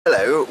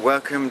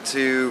Welcome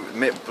to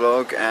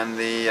MIPBlog and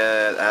the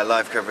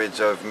live coverage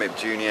of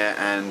MIPJunior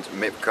and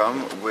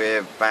MIPCOM.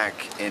 We're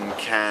back in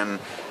Cannes,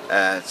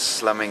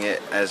 slumming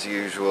it as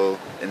usual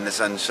in the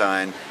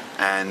sunshine,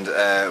 and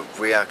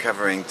we are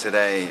covering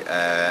today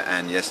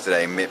and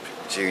yesterday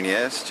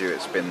MIPJunior.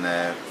 Stuart's been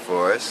there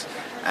for us,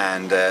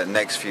 and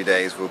next few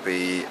days we'll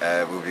be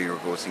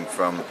reporting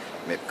from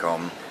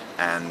MIPCOM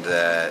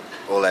and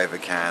all over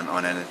Cannes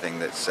on anything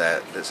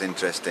that's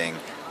interesting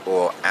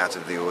or out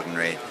of the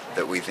ordinary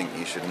that we think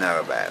you should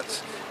know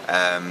about.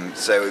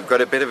 So we've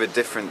got a bit of a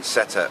different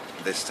setup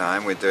this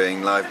time. We're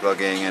doing live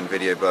blogging and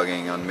video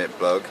blogging on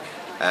MIPBlog,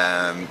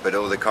 but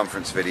all the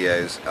conference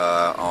videos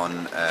are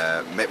on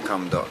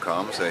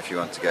MIPCOM.com, so if you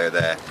want to go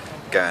there,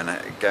 go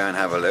and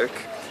have a look.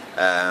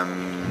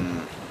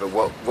 But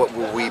what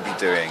will we be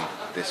doing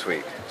this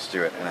week,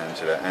 Stuart and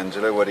Angela?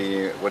 Angela, what are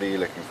you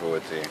looking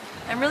forward to?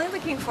 I'm really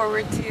looking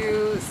forward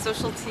to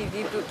Social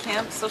TV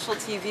Bootcamp. Social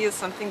TV is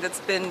something that's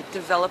been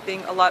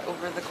developing a lot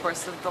over the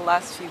course of the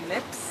last few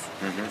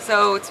MIPs.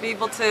 So to be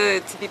able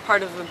to be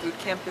part of a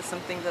bootcamp is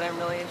something that I'm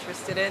really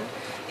interested in.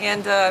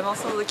 And I'm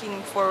also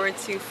looking forward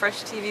to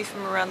Fresh TV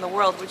from around the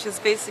world, which is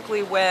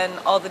basically when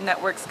all the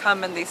networks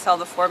come and they sell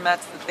the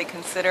formats that they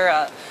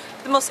consider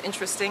the most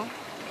interesting.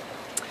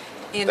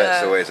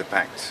 That's always a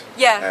packed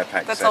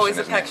that's session, always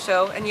a packed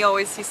show, and you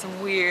always see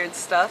some weird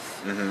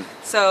stuff.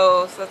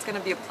 So that's going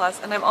to be a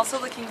plus. And I'm also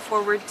looking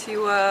forward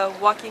to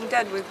Walking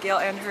Dead with Gail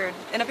Ann Hurd.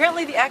 And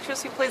apparently the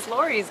actress who plays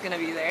Laurie is going to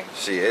be there.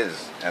 She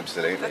is,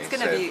 absolutely. That's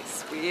going to be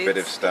sweet. Bit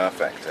of star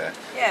factor.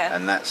 Yeah.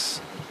 And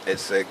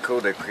it's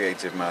called a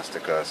creative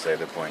masterclass, so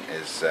the point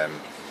is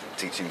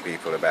teaching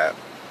people about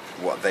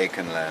what they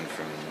can learn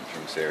from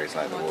series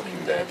like The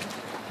Walking Dead.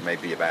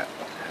 Maybe about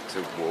how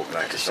to walk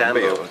like a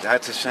zombie, or how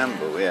to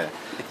shamble, yeah.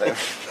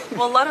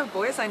 Well, a lot of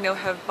boys I know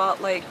have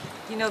bought, like,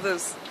 you know,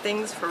 those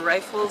things for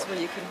rifles where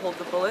you can hold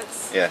the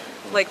bullets? Yeah.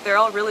 Like, they're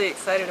all really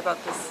excited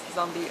about this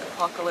zombie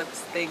apocalypse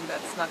thing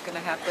that's not going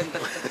to happen,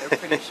 but that they're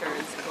pretty sure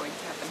is going to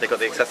happen. They got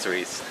the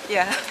accessories.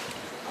 Yeah.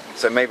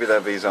 So maybe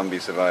there'll be zombie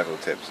survival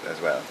tips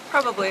as well.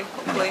 Probably,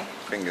 hopefully.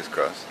 Fingers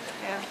crossed.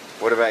 Yeah.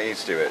 What about you,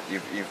 Stuart?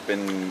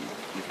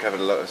 You've covered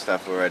a lot of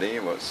stuff already.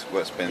 What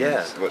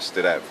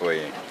stood out for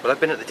you? Well, I've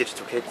been at the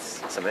Digital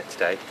Kids Summit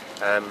today,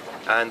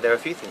 and there are a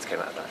few things came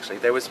out of that actually.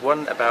 There was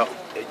one about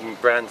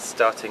brands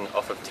starting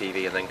off of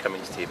TV and then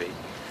coming to TV.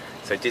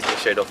 So Disney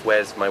showed off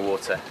Where's My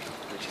Water,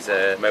 which is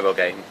a mobile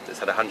game that's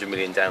had 100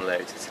 million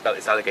downloads. It's about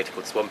this alligator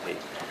called Swampy,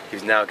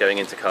 who's now going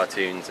into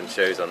cartoons and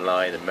shows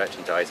online and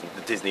merchandise and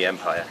the Disney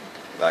empire.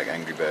 Like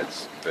Angry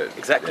Birds, but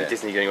exactly, yeah.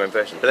 Disney doing their own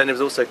version. But then there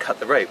was also Cut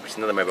the Rope, which is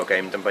another mobile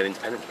game done by an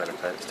independent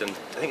developer. It's done,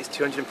 I think it's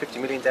 250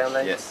 million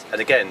downloads. Yes. And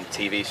again,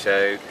 TV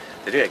show.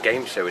 They're doing a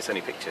game show with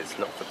Sony Pictures,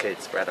 not for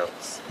kids, for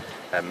adults,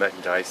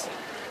 merchandise.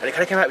 And it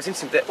kind of came out. It was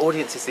interesting. The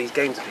audiences these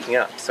games are picking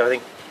up. So I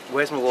think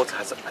Where's My Water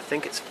has, I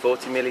think it's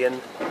 40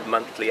 million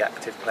monthly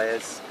active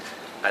players,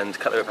 and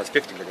Cut the Rope has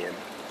 50 million.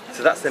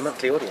 So that's their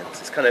monthly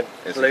audience. It's kind of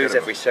blows incredible.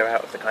 Every show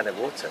out of the kind of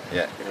water,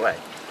 yeah, in a way.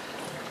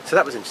 So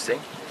that was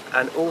interesting.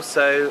 And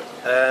also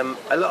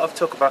a lot of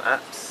talk about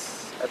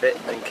apps a bit,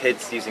 and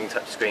kids using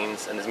touch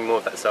screens, and there's more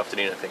of that this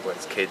afternoon I think, where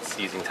it's kids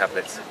using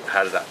tablets.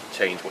 How does that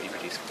change what you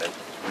produce for them?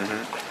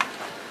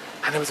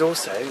 And there was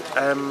also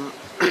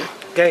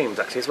games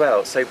actually as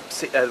well. So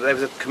there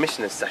was a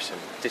commissioners session,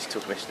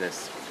 digital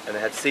commissioners, and they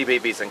had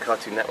CBeebies and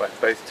Cartoon Network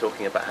both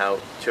talking about how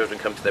children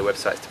come to their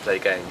websites to play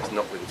games,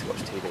 not really to watch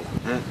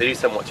TV. They do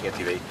some watching of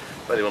TV,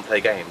 but they want to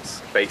play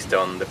games based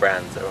on the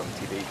brands that are on the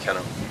TV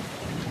channel.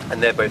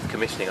 And they're both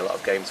commissioning a lot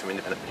of games from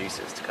independent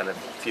producers to kind of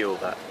fuel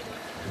that.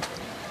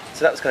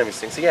 So that was kind of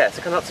interesting. So yeah,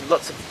 so kind of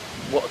lots of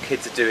what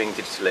kids are doing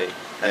digitally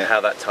and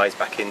how that ties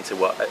back into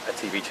what a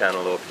TV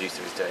channel or a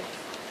producer is doing.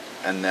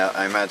 And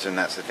I imagine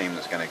that's a theme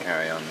that's going to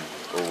carry on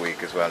all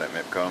week as well at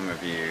MIPCOM.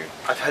 Have you?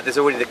 I've heard there's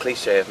already the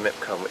cliche of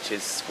MIPCOM, which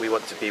is we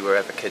want to be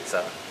wherever kids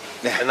are.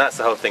 And that's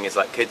the whole thing, is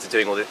like kids are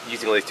doing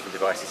using all these different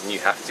devices, and you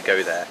have to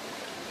go there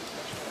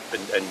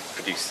and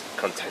produce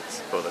content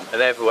for them.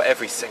 And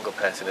every single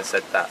person has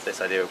said that this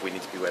idea of we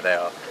need to be where they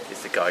are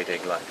is the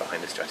guiding light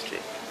behind the strategy.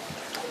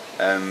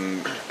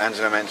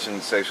 Angela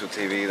mentioned social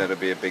TV. That'll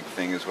be a big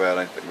thing as well.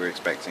 I think we're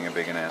expecting a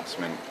big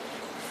announcement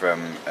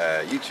from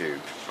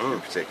YouTube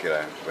in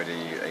particular. Are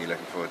you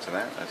looking forward to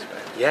that? I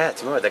suppose. Yeah,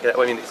 tomorrow. They've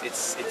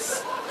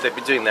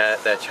been doing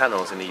their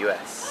channels in the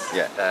US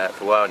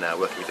for a while now,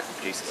 working with different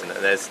producers, and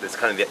there's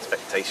kind of the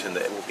expectation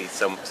that it will be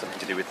something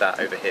to do with that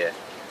over here.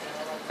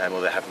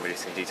 Well, they haven't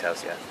released any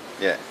details yet.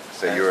 Yeah,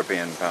 so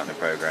European partner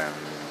program.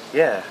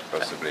 Yeah.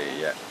 Possibly,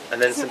 yeah.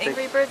 And then Isn't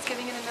Angry Birds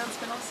giving an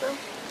announcement also?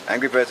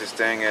 Angry Birds is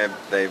doing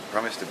they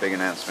promised a big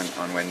announcement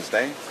on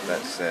Wednesday.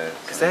 That's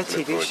because their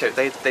TV show,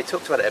 they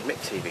talked about it at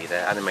MIPTV,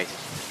 their animated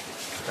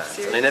that,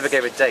 and they never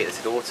gave a date. They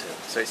said autumn,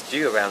 so it's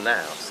due around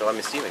now. So I'm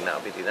assuming that'll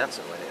be the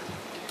announcement when it is.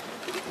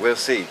 We'll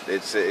see.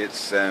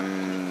 It's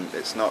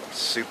not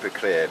super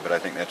clear, but I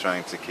think they're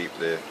trying to keep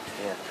the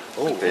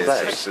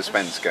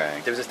suspense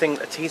going. There was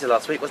a teaser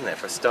last week, wasn't there,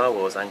 for a Star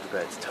Wars Angry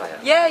Birds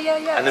tie-up? Yeah.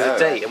 And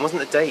there's a date, and wasn't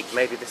the date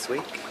maybe this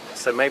week?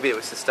 So maybe it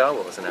was the Star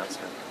Wars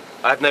announcement.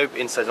 I have no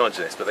inside knowledge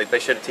of this, but they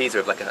showed a teaser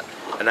of like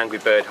an angry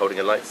bird holding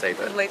a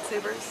lightsaber.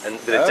 Lightsabers. And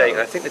with a date,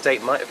 I think the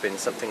date might have been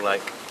something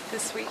like...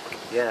 This week.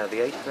 Yeah, the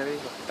 8th maybe?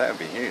 That would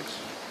be huge.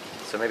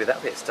 So maybe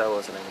that'll be at Star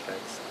Wars and Angry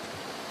Birds.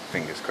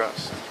 Fingers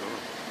crossed.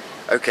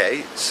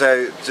 Okay,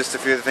 so just a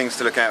few other things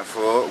to look out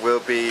for. We'll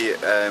be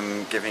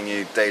giving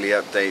you daily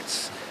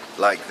updates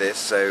like this,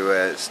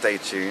 so stay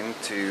tuned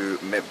to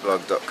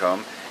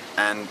MIPBlog.com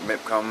and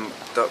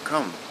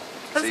MIPCOM.com.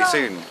 See you Huzzah!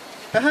 soon.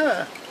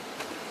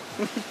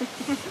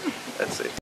 That's it.